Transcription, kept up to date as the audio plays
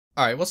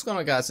Alright, what's going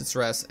on guys, it's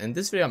Rest, and in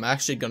this video I'm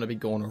actually going to be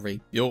going over a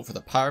build for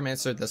the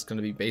Pyromancer that's going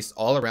to be based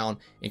all around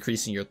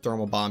increasing your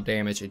thermal bomb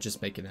damage and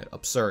just making it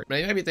absurd. Now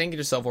you might be thinking to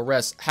yourself, well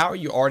Rest, how are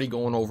you already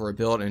going over a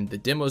build and the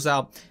demo's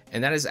out?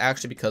 And that is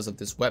actually because of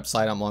this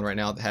website I'm on right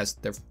now that has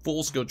their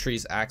full skill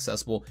trees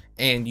accessible,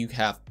 and you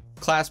have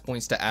class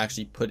points to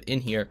actually put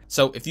in here.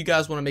 So if you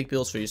guys want to make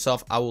builds for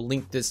yourself, I will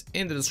link this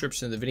in the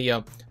description of the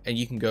video and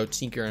you can go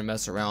tinker and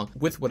mess around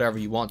with whatever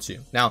you want to.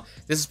 Now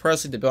this is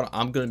personally the build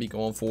I'm going to be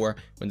going for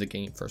when the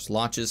game first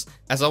launches,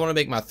 as I want to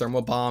make my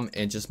thermal bomb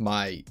and just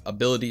my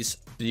abilities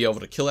be able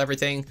to kill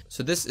everything.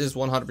 So this is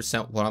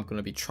 100% what I'm going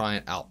to be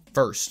trying out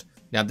first.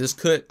 Now this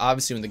could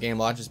obviously when the game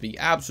launches be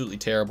absolutely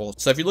terrible.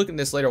 So if you're looking at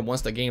this later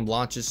once the game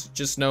launches,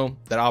 just know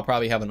that I'll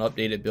probably have an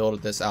updated build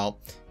of this out,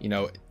 you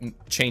know,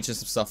 changing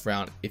some stuff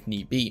around if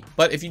need be.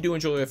 But if you do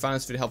enjoy it, find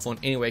this video helpful in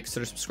any way,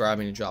 consider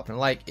subscribing and dropping a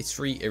like. It's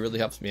free, it really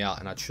helps me out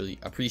and I truly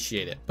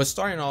appreciate it. But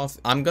starting off,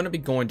 I'm going to be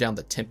going down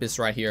the Tempest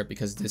right here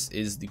because this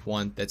is the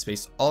one that's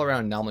based all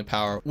around anomaly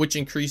power, which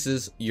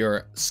increases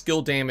your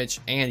skill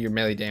damage and your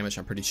melee damage,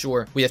 I'm pretty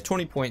sure. We have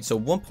 20 points, so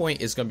 1 point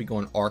is going to be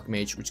going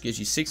Archmage, which gives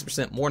you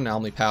 6% more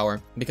anomaly power.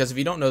 Because if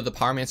you don't know, the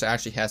Pyromancer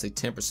actually has a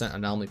 10%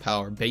 anomaly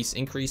power base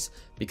increase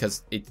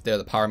because they're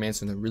the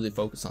Pyromancer and they're really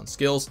focused on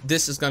skills.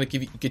 This is going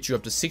to get you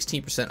up to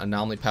 16%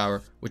 anomaly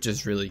power, which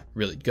is really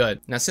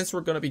good. Now since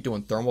we're going to be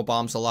doing thermal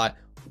bombs a lot,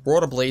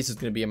 World of Blaze is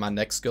going to be in my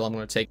next skill I'm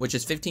going to take, which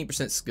is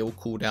 15% skill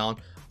cooldown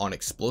on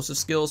explosive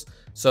skills.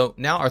 So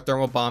now our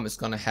thermal bomb is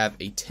going to have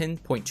a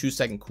 10.2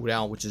 second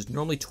cooldown, which is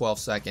normally 12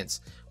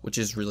 seconds, which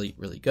is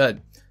really good.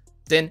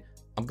 Then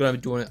I'm going to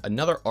be doing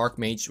another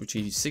Archmage, which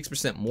gives you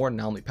 6% more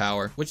anomaly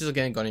power, which is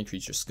again going to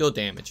increase your skill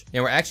damage.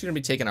 And we're actually going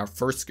to be taking our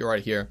first skill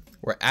right here,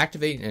 where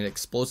activating an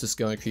explosive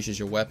skill increases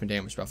your weapon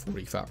damage by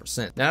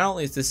 45%. Now, not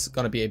only is this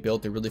going to be a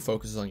build that really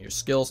focuses on your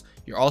skills,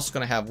 you're also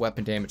going to have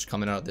weapon damage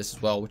coming out of this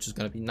as well, which is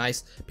going to be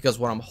nice because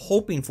what I'm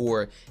hoping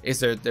for is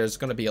there's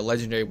going to be a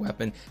legendary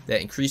weapon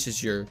that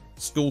increases your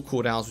skill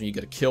cooldowns when you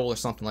get a kill or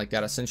something like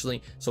that,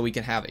 essentially, so we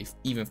can have a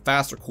even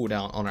faster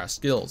cooldown on our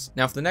skills.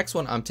 Now for the next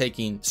one, I'm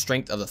taking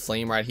Strength of the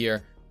Flame right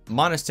here,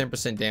 minus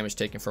 10% damage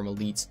taken from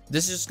elites.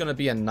 This is just going to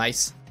be a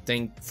nice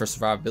thing for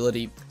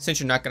survivability since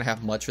you're not going to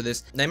have much for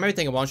this. Now you might be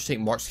thinking, why don't you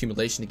take Mark's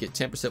accumulation to get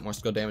 10% more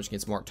skill damage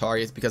against marked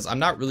targets? Because I'm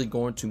not really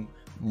going to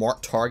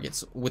mark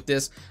targets with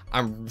this.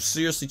 I'm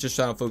seriously just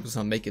trying to focus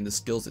on making the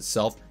skills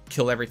itself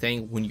kill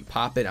everything when you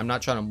pop it. I'm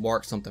not trying to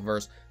mark something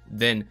first,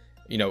 then,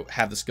 you know,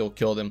 have the skill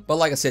kill them. But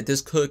like I said,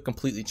 this could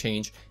completely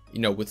change, you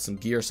know, with some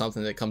gear or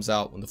something that comes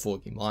out when the full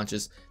game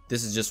launches.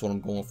 This is just what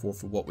I'm going for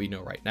what we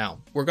know right now.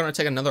 We're going to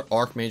take another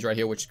Archmage right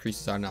here, which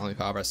increases our anomaly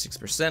power by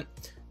 6%.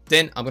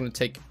 Then I'm going to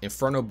take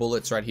Inferno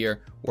Bullets right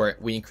here, where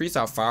we increase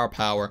our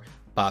firepower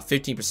by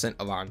 15%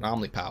 of our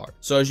anomaly power.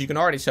 So as you can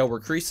already tell, we're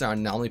increasing our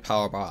anomaly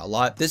power by a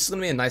lot. This is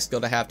going to be a nice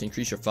skill to have to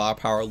increase your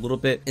firepower a little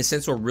bit. And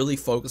since we're really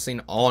focusing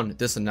on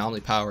this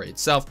anomaly power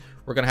itself,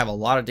 we're going to have a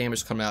lot of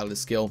damage coming out of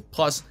this skill.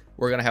 Plus,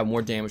 we're going to have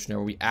more damage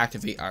whenever we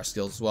activate our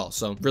skills as well.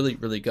 So really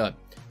good.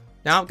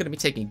 Now I'm going to be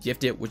taking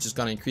Gifted, which is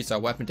going to increase our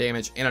weapon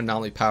damage and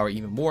anomaly power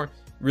even more.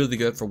 Really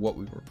good for what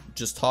we were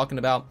just talking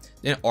about.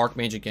 Then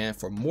Archmage again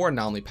for more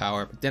anomaly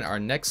power. But then our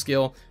next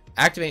skill,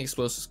 Activating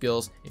Explosive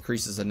Skills,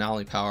 increases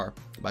anomaly power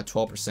by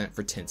 12%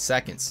 for 10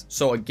 seconds.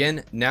 So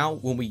again, now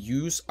when we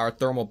use our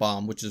thermal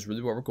bomb, which is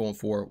really what we're going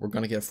for, we're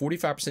going to get a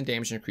 45%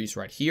 damage increase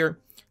right here.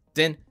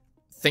 Then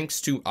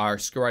thanks to our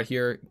skill right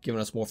here,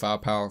 giving us more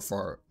firepower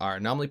for our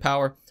anomaly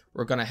power,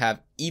 we're going to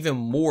have even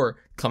more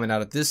coming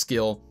out of this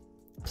skill.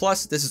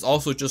 Plus, this is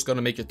also just going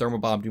to make your thermal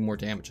bomb do more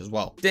damage as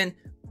well. Then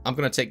I'm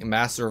going to take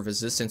Master of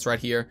Resistance right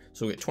here.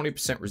 So we get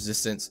 20%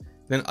 resistance.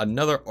 Then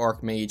another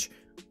Archmage,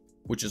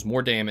 which is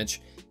more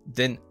damage.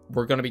 Then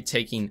we're going to be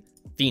taking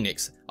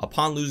Phoenix.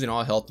 Upon losing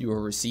all health, you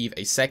will receive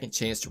a second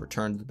chance to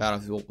return to the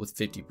battlefield with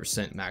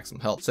 50%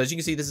 maximum health. So as you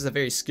can see, this is a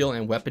very skill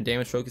and weapon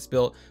damage focused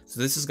build. So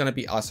this is going to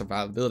be a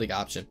survivability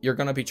option. You're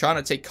going to be trying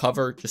to take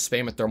cover, just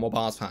spamming thermal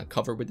bombs behind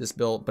cover with this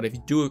build. But if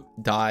you do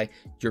die,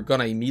 you're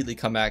going to immediately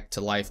come back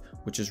to life,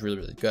 which is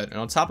really good. And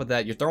on top of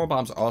that, your thermal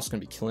bombs are also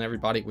going to be killing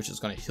everybody, which is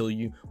going to heal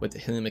you with the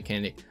healing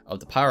mechanic of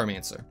the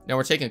Pyromancer. Now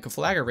we're taking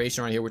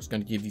Conflagration right here, which is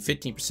going to give you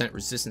 15%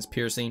 resistance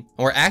piercing.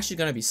 And we're actually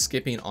going to be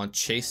skipping on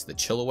Chase the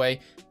Chill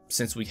Away,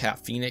 since we have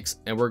Phoenix,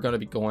 and we're going to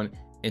be going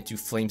into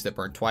Flames That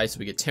Burn Twice, so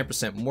we get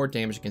 10% more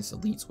damage against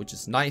elites, which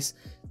is nice.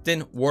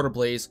 Then Water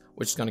Blaze,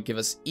 which is going to give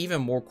us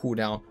even more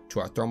cooldown to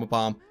our thermal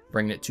bomb,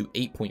 bringing it to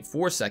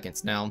 8.4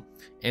 seconds now.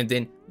 And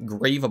then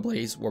Grave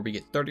Ablaze, where we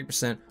get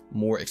 30%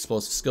 more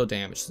explosive skill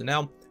damage. So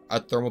now our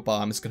thermal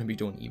bomb is going to be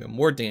doing even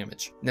more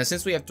damage. Now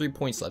since we have 3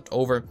 points left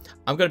over,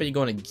 I'm going to be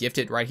going to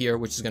Gifted right here,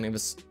 which is going to give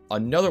us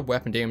another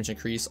weapon damage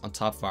increase on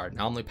top of our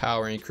anomaly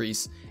power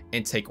increase,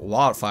 and take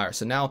Wildfire.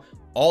 So now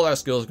all our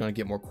skills are going to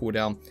get more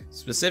cooldown.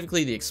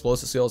 Specifically, the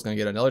explosive skill is going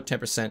to get another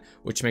 10%,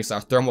 which makes our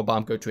thermal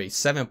bomb go to a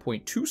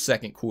 7.2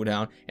 second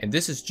cooldown. And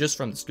this is just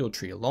from the skill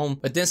tree alone.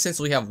 But then since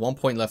we have 1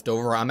 point left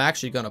over, I'm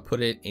actually going to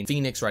put it in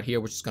Phoenix right here,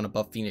 which is going to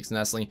buff Phoenix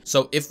Nestling.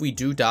 So if we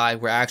do die,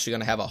 we're actually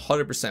going to have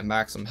 100%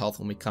 maximum health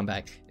when we come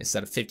back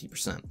instead of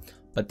 50%.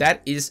 but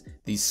that is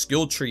the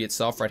skill tree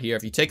itself right here.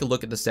 If you take a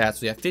look at the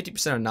stats, we have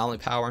 50% anomaly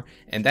power,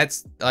 and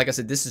that's, like I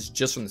said, this is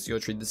just from the skill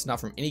tree. This is not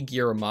from any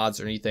gear or mods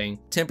or anything.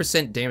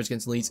 10% damage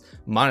against elites,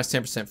 minus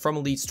 10% from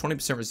elites,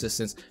 20%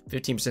 resistance,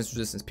 15%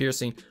 resistance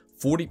piercing,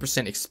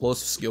 40%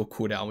 explosive skill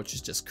cooldown, which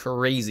is just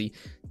crazy.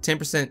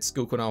 10%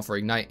 skill cooldown for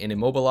ignite and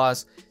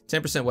immobilize,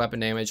 10% weapon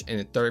damage, and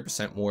then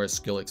 30% more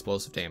skill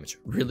explosive damage.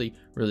 Really,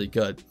 really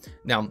good.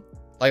 Now,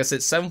 like I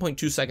said,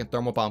 7.2 second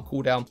thermal bomb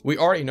cooldown. We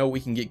already know we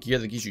can get gear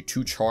that gives you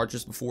 2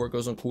 charges before it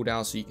goes on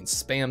cooldown, so you can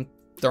spam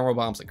thermal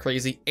bombs like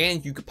crazy,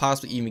 and you could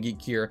possibly even get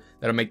gear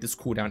that'll make this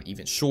cooldown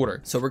even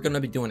shorter. So we're going to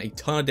be doing a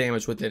ton of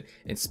damage with it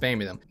and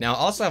spamming them. Now, I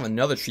also have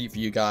another treat for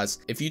you guys.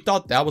 If you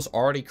thought that was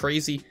already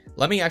crazy,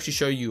 let me actually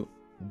show you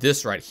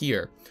this right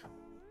here.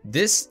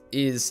 This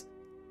is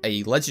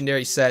a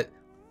legendary set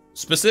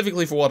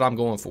specifically for what I'm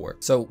going for.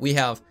 So we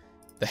have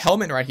the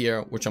helmet right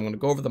here, which I'm going to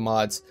go over the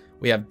mods.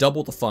 We have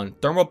double the fun.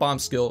 Thermal bomb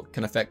skill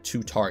can affect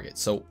 2 targets.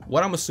 So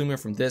what I'm assuming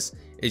from this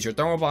is your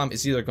thermal bomb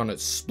is either going to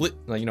split,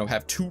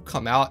 have 2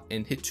 come out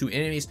and hit 2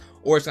 enemies,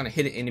 or it's going to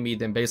hit an enemy,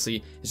 then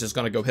basically it's just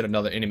going to go hit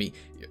another enemy.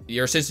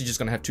 You're essentially just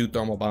going to have 2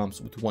 thermal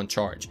bombs with 1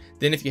 charge.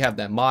 Then if you have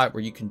that mod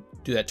where you can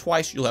do that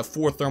twice, you'll have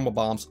 4 thermal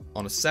bombs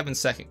on a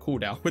 7-second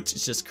cooldown, which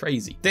is just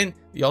crazy. Then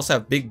you also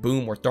have big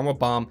boom, where thermal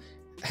bomb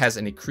has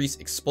an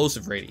increased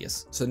explosive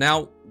radius. So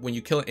now when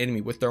you kill an enemy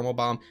with thermal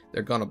bomb,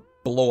 they're going to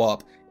blow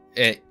up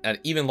at an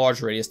even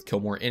larger radius to kill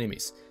more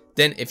enemies.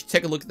 Then if you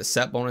take a look at the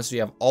set bonus, you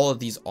have all of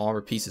these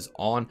armor pieces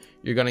on.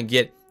 You're going to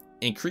get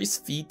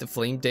increased feed to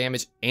flame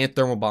damage and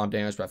thermal bomb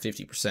damage by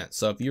 50%.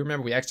 So if you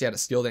remember, we actually had a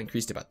skill that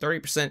increased it by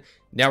 30%.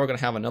 Now we're going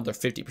to have another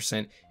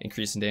 50%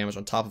 increase in damage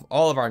on top of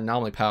all of our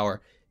anomaly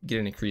power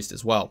getting increased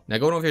as well. Now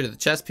going over here to the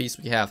chest piece,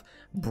 we have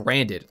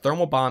branded.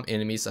 Thermal bomb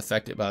enemies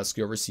affected by a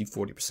skill receive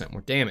 40%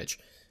 more damage.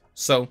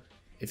 So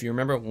if you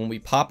remember, when we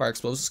pop our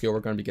explosive skill,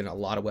 we're going to be getting a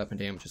lot of weapon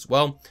damage as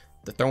well.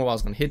 The thermal bomb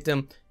is going to hit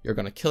them. You're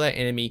going to kill that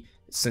enemy,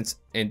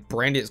 and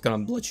branded is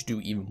going to let you do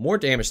even more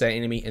damage to that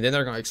enemy, and then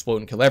they're going to explode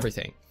and kill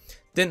everything.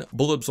 Then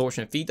bullet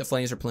absorption, feed the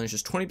flames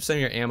replenishes 20% of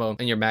your ammo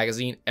in your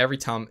magazine every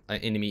time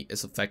an enemy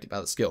is affected by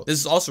the skill. This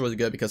is also really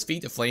good because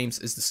feed the flames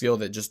is the skill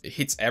that just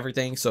hits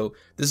everything. So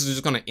this is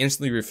just going to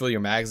instantly refill your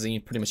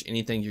magazine, pretty much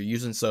anything you're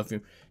using. So if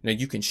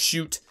you can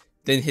shoot,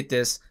 then hit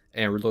this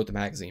and reload the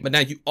magazine. But now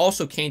you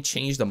also can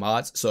change the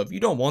mods. So if you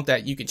don't want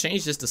that, you can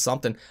change this to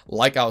something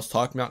like I was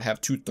talking about, have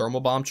 2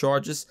 thermal bomb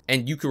charges,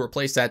 and you can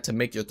replace that to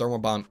make your thermal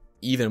bomb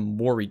even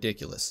more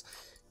ridiculous.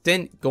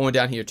 Then going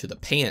down here to the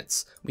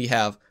pants, we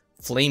have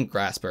Flame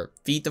Grasper.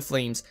 Feed the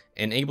flames,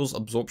 enables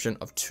absorption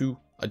of 2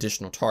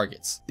 additional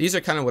targets. These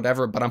are kind of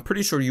whatever, but I'm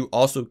pretty sure you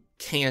also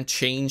can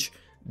change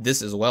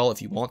this as well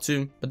if you want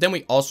to. But then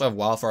we also have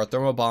Wildfire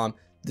Thermal Bomb.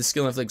 This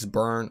skill inflicts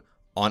burn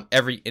on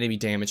every enemy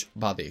damage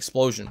by the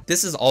explosion.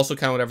 This is also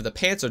kind of whatever. The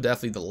pants are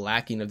definitely the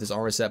lacking of this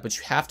armor set, but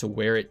you have to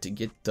wear it to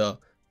get the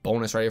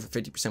bonus right here for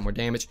 50% more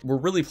damage. We're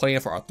really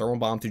playing for our thermal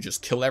bomb to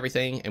just kill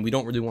everything, and we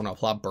don't really want to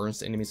apply burns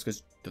to enemies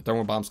because the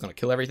thermal bomb is going to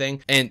kill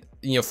everything. And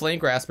Flame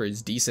Grasper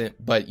is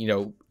decent, but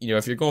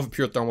if you're going for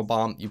pure thermal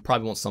bomb, you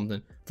probably want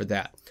something for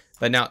that.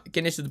 But now,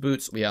 getting into the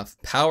boots, we have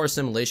Power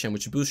Assimilation,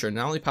 which boosts your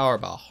anomaly power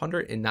by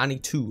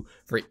 192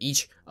 for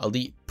each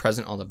elite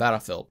present on the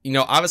battlefield.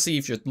 Obviously,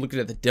 if you're looking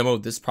at the demo,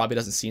 this probably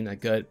doesn't seem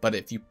that good, but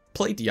if you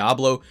play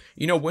Diablo,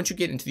 once you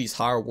get into these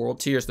higher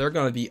world tiers, there are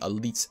going to be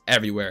elites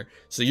everywhere.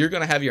 So you're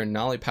going to have your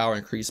anomaly power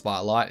increased by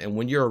a lot, and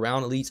when you're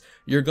around elites,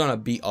 you're going to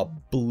be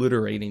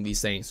obliterating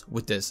these things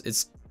with this.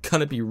 It's going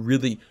to be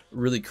really,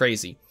 really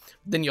crazy.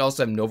 Then you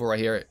also have Nova right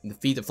here. The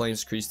Feed the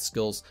Flames increase the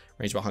skills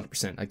range by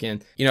 100%.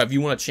 Again, if you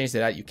want to change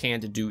that out, you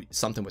can to do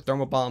something with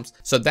thermal bombs.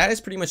 So that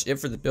is pretty much it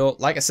for the build.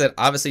 Like I said,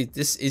 obviously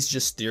this is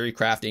just theory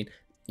crafting.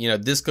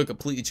 This could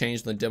completely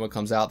change when the demo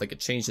comes out. They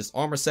could change this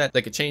armor set.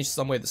 They could change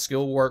some way the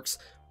skill works.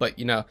 But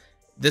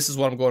this is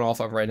what I'm going off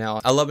of right now.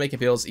 I love making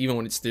builds even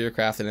when it's theory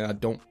crafting and I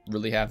don't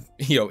really have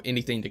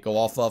anything to go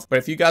off of. But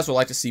if you guys would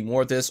like to see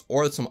more of this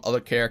or some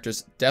other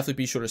characters, definitely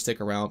be sure to stick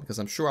around because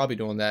I'm sure I'll be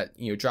doing that.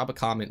 Drop a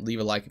comment,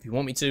 leave a like if you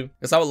want me to,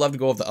 because I would love to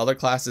go over the other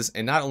classes,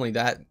 and not only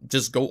that,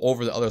 just go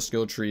over the other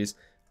skill trees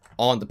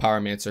on the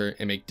Pyromancer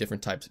and make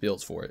different types of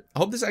builds for it. I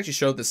hope this actually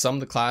showed that some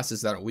of the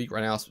classes that are weak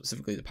right now,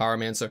 specifically the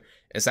Pyromancer,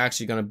 is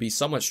actually going to be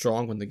somewhat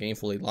strong when the game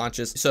fully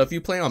launches. So if you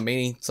plan on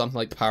maining something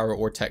like the Pyro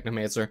or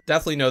Technomancer,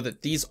 definitely know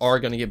that these are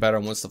going to get better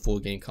once the full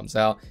game comes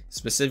out.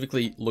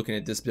 Specifically looking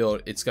at this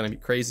build, it's going to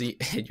be crazy,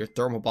 and your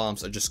thermal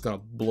bombs are just going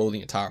to blow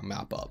the entire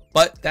map up.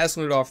 But that's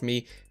going to do it all for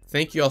me.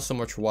 Thank you all so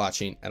much for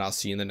watching, and I'll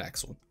see you in the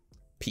next one.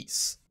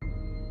 Peace.